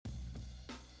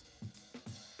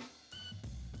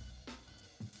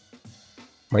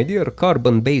My dear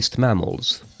carbon-based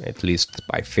mammals, at least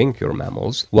I think you're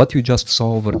mammals, what you just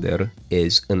saw over there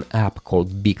is an app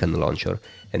called Beacon Launcher.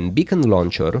 And Beacon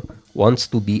Launcher wants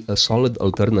to be a solid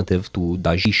alternative to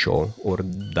Daijisho or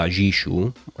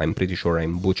Daijisho, I'm pretty sure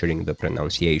I'm butchering the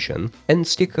pronunciation. And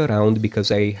stick around because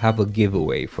I have a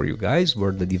giveaway for you guys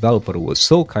where the developer was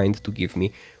so kind to give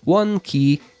me one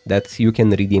key that you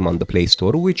can redeem on the Play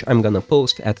Store, which I'm gonna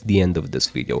post at the end of this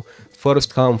video.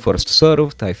 First come, first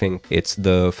served, I think it's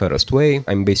the fairest way.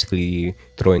 I'm basically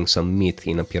throwing some meat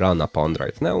in a piranha pond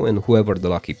right now, and whoever the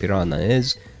lucky piranha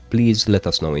is, please let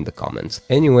us know in the comments.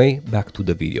 Anyway, back to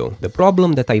the video. The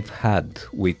problem that I've had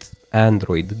with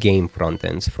Android game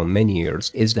frontends for many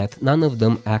years is that none of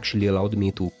them actually allowed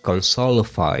me to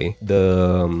consoleify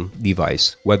the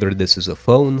device. Whether this is a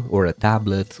phone or a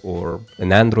tablet or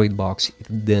an Android box,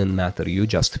 it didn't matter. You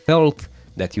just felt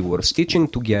that you were stitching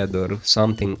together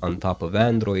something on top of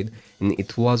Android, and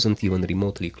it wasn't even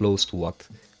remotely close to what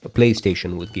a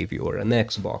PlayStation would give you, or an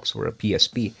Xbox or a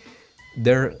PSP.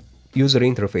 Their user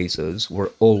interfaces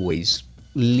were always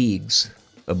leagues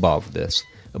above this,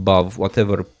 above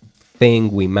whatever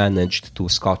thing we managed to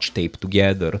scotch tape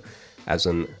together as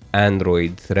an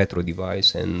Android retro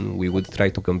device, and we would try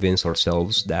to convince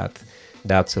ourselves that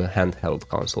that's a handheld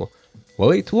console.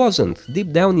 Well, it wasn't.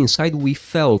 Deep down inside we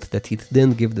felt that it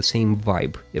didn't give the same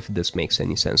vibe, if this makes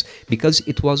any sense, because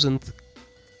it wasn't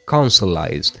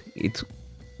consoleized. It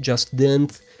just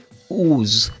didn't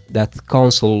ooze that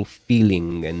console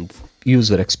feeling and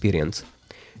user experience.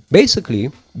 Basically,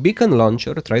 Beacon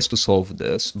Launcher tries to solve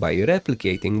this by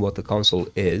replicating what a console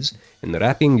is and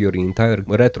wrapping your entire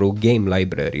retro game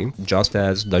library, just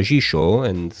as Daijisho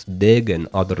and Dig and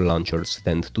other launchers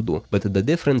tend to do. But the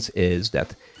difference is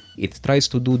that it tries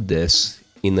to do this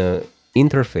in an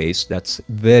interface that's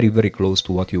very, very close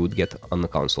to what you would get on a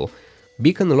console.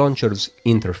 Beacon Launcher's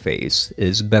interface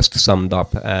is best summed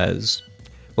up as,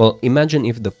 well, imagine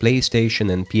if the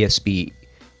PlayStation and PSP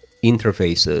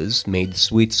interfaces made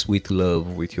sweet, sweet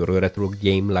love with your retro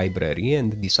game library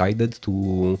and decided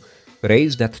to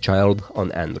raise that child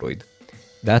on Android.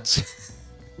 That's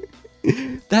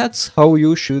that's how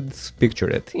you should picture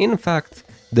it. In fact,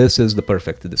 this is the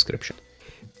perfect description.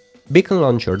 Beacon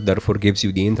Launcher therefore gives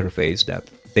you the interface that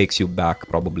takes you back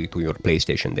probably to your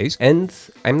PlayStation days, and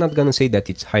I'm not gonna say that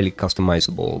it's highly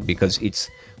customizable, because it's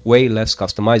way less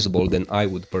customizable than I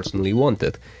would personally want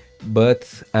it.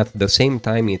 But at the same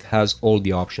time it has all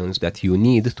the options that you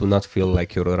need to not feel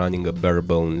like you're running a bare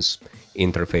bones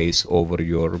interface over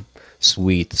your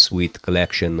sweet, sweet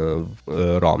collection of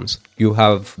ROMs. You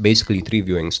have basically three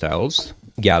viewing styles.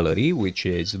 Gallery, which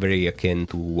is very akin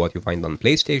to what you find on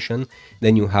PlayStation.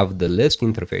 Then you have the list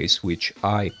interface, which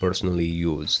I personally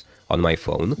use on my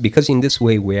phone, because in this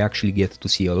way we actually get to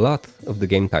see a lot of the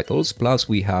game titles, plus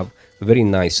we have a very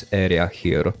nice area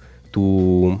here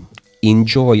to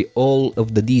enjoy all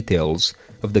of the details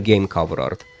of the game cover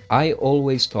art. I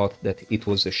always thought that it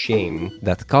was a shame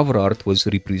that cover art was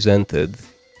represented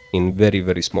in very,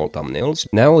 very small thumbnails.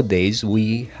 Nowadays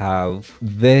we have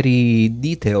very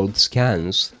detailed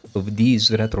scans of these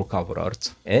retro cover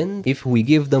arts, and if we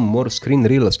give them more screen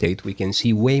real estate we can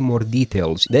see way more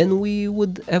details than we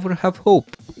would ever have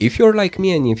hoped. If you're like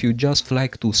me and if you just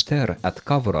like to stare at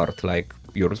cover art like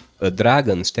you're a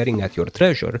dragon staring at your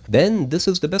treasure, then this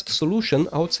is the best solution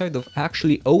outside of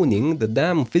actually owning the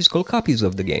damn physical copies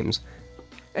of the games.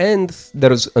 And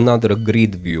there's another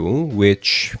grid view,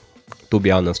 which, to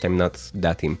be honest, I'm not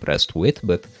that impressed with,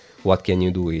 but what can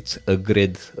you do? It's a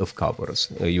grid of covers.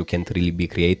 You can't really be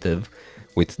creative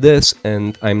with this,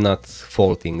 and I'm not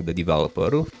faulting the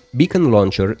developer. Beacon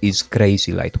Launcher is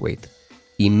crazy lightweight.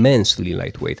 Immensely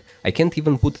lightweight. I can't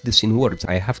even put this in words,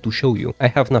 I have to show you. I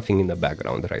have nothing in the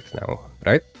background right now,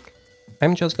 right?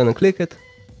 I'm just gonna click it.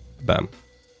 Bam.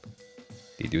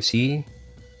 Did you see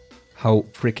how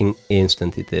freaking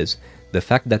instant it is? The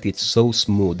fact that it's so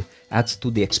smooth adds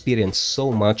to the experience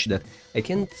so much that I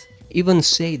can't even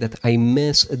say that I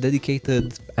miss a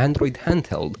dedicated Android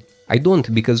handheld. I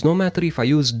don't, because no matter if I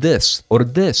use this or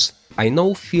this, I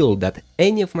now feel that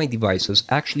any of my devices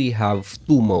actually have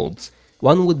two modes.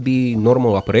 One would be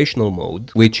normal operational mode,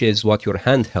 which is what your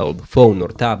handheld, phone or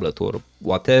tablet or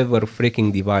whatever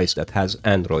freaking device that has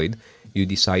Android you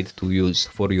decide to use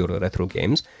for your retro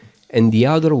games. And the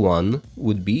other one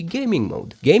would be gaming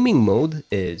mode. Gaming mode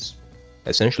is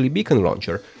essentially Beacon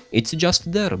Launcher. It's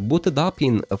just there, booted up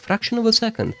in a fraction of a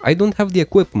second. I don't have the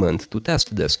equipment to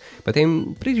test this, but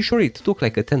I'm pretty sure it took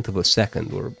like a tenth of a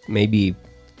second or maybe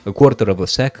a quarter of a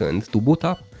second to boot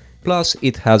up. Plus,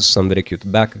 it has some very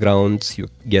cute backgrounds. You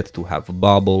get to have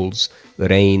bubbles,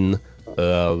 rain,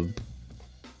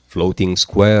 floating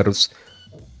squares,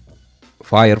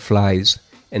 fireflies,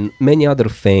 and many other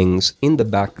things in the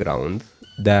background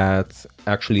that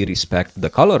actually respect the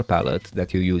color palette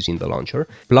that you use in the launcher,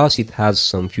 plus it has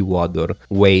some few other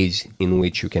ways in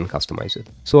which you can customize it.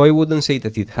 So I wouldn't say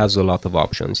that it has a lot of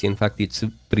options. In fact, it's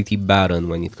pretty barren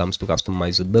when it comes to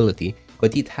customizability,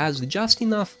 but it has just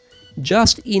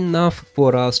enough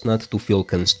for us not to feel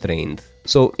constrained.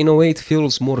 So in a way it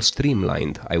feels more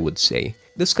streamlined, I would say.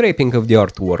 The scraping of the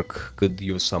artwork could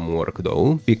use some work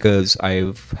though, because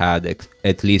I've had,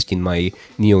 at least in my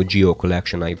Neo Geo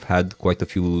collection, I've had quite a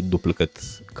few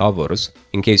duplicate covers.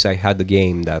 In case I had a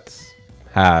game that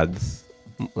had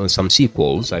some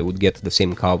sequels, I would get the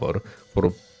same cover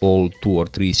for all 2 or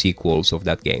 3 sequels of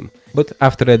that game. But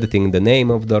after editing the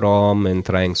name of the ROM and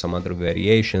trying some other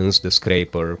variations, the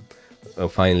scraper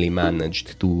finally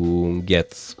managed to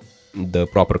get the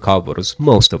proper covers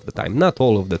most of the time. Not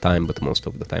all of the time, but most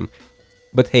of the time.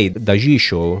 But hey,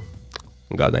 Daijisho,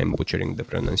 God, I'm butchering the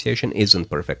pronunciation, isn't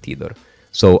perfect either.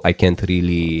 So I can't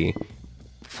really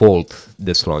fault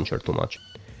this launcher too much.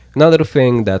 Another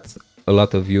thing that a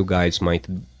lot of you guys might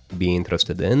be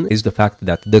interested in is the fact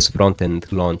that this front-end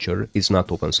launcher is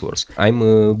not open source. I'm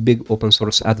a big open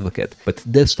source advocate, but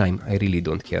this time I really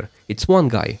don't care. It's one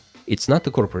guy. It's not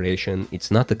a corporation,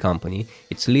 it's not a company,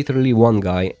 it's literally one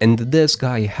guy, and this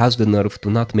guy has the nerve to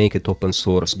not make it open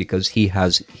source because he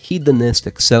has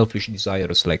hedonistic, selfish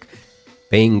desires like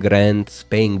paying rent,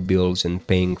 paying bills, and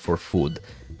paying for food.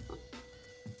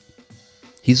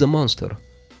 He's a monster.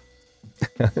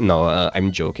 No,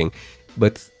 I'm joking.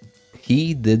 But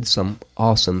he did some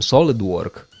awesome, solid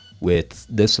work with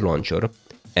this launcher,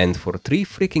 and for $3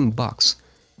 freaking bucks,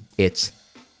 it's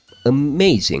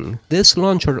amazing. This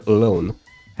launcher alone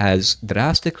has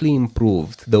drastically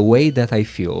improved the way that I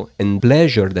feel and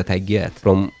pleasure that I get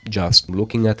from just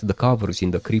looking at the covers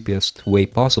in the creepiest way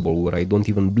possible, where I don't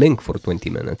even blink for 20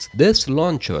 minutes. This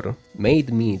launcher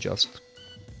made me just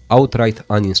outright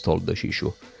uninstall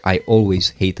Daijisho. I always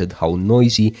hated how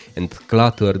noisy and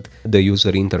cluttered the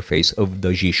user interface of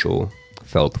Daijisho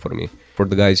felt for me. For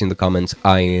the guys in the comments,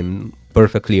 I am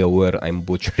perfectly aware I'm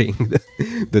butchering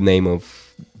the name of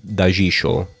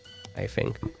Daijisho, I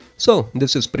think. So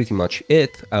this is pretty much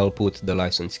it. I'll put the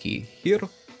license key here.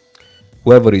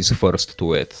 Whoever is first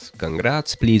to it,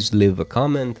 congrats. Please leave a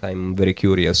comment. I'm very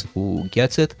curious who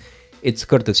gets it. It's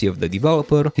courtesy of the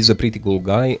developer. He's a pretty cool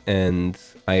guy and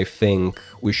I think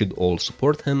we should all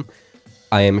support him.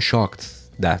 I am shocked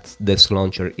that this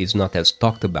launcher is not as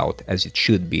talked about as it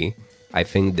should be. I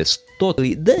think this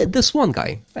one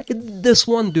guy, this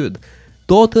one dude,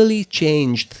 totally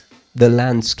changed the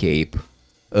landscape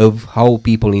of how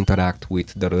people interact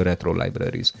with the retro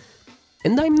libraries.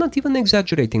 And I'm not even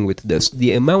exaggerating with this.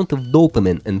 The amount of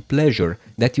dopamine and pleasure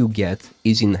that you get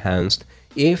is enhanced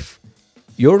if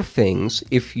your things,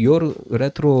 if your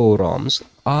retro ROMs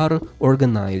are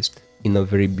organized in a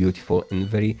very beautiful and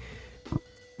very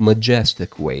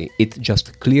majestic way. It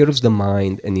just clears the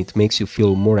mind and it makes you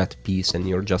feel more at peace and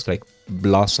you're just like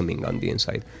blossoming on the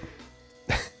inside.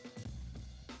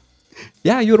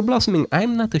 Yeah, you're blossoming.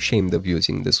 I'm not ashamed of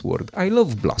using this word. I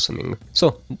love blossoming.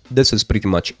 So, this is pretty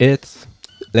much it.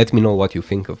 Let me know what you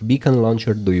think of Beacon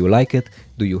Launcher. Do you like it?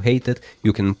 Do you hate it?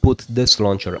 You can put this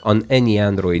launcher on any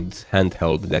Android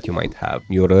handheld that you might have.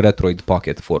 Your Retroid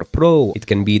Pocket 4 Pro. It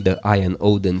can be the Ayn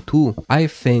Odin 2. I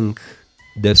think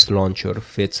this launcher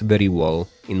fits very well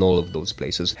in all of those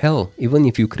places. Hell, even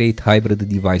if you create hybrid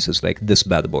devices like this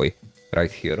bad boy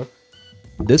right here,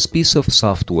 this piece of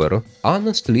software,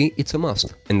 honestly, it's a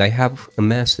must. And I have a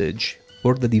message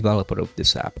for the developer of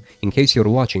this app. In case you're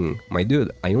watching, my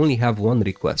dude, I only have one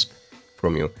request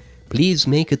from you. Please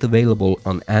make it available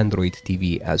on Android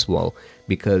TV as well,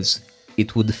 because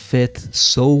it would fit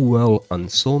so well on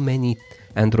so many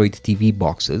Android TV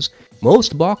boxes.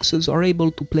 Most boxes are able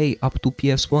to play up to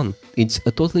PS1. It's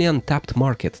a totally untapped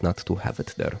market not to have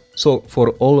it there. So for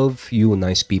all of you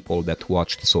nice people that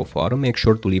watched so far, make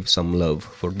sure to leave some love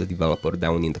for the developer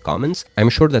down in the comments. I'm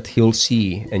sure that he'll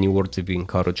see any words of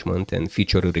encouragement and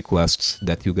feature requests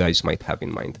that you guys might have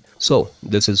in mind. So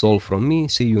this is all from me.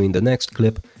 See you in the next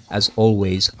clip. As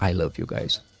always, I love you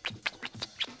guys.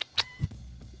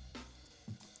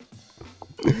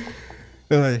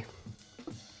 Bye.